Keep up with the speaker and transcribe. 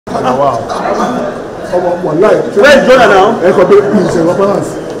Wow. Where is Jonah now?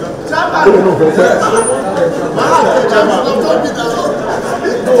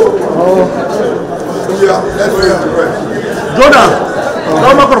 Jonah, no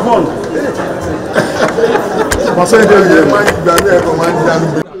microphone.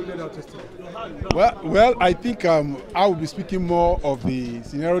 Well, I think I will be speaking more of the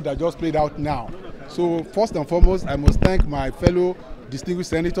scenario that just played out now. So first and foremost, I must thank my fellow distinguished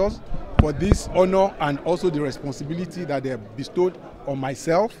senators for this honor and also the responsibility that they have bestowed on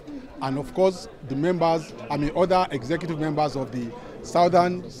myself and of course the members, other executive members of the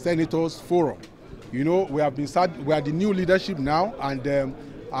Southern Senators Forum. You know, we are the new leadership now, and the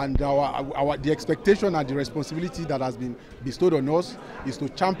expectation and the responsibility that has been bestowed on us is to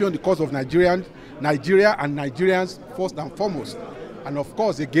champion the cause of Nigeria and Nigerians first and foremost. And of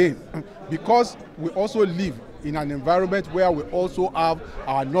course, again, because we also live in an environment where we also have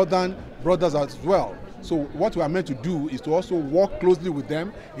our northern brothers as well. So what we are meant to do is to also work closely with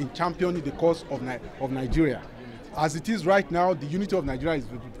them in championing the cause of Nigeria. As it is right now, the unity of Nigeria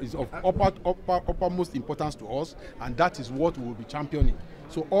is of uppermost importance to us, and that is what we will be championing.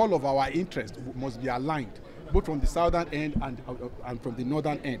 So all of our interests must be aligned, both from the southern end and from the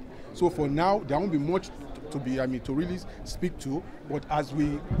northern end. So for now, there won't be much to really speak to, but as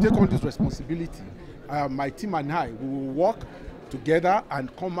we take on this responsibility, my team and I will work together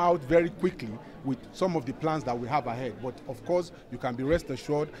and come out very quickly with some of the plans that we have ahead. But of course, you can be rest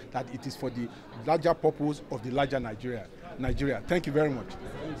assured that it is for the larger purpose of the larger Nigeria. Thank you very much.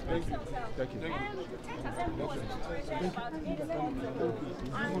 Thank you. Thank you.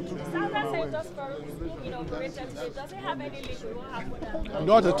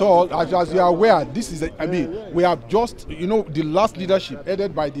 Not at all. As you are aware, this is we have just, the last leadership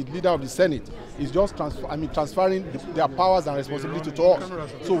headed by the leader of the Senate is just transferring their powers and responsibility to us.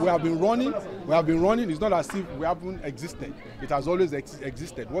 So we have been running. It's not as if we haven't existed. It has always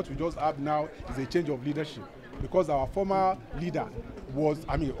existed. What we just have now is a change of leadership, because our former leader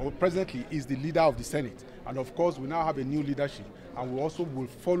presently is the leader of the Senate. And of course, we now have a new leadership, and we also will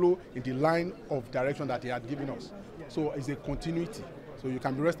follow in the line of direction that he had given us. So it's a continuity. So you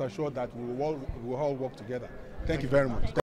can be rest assured that we will all work together. Thank you very much.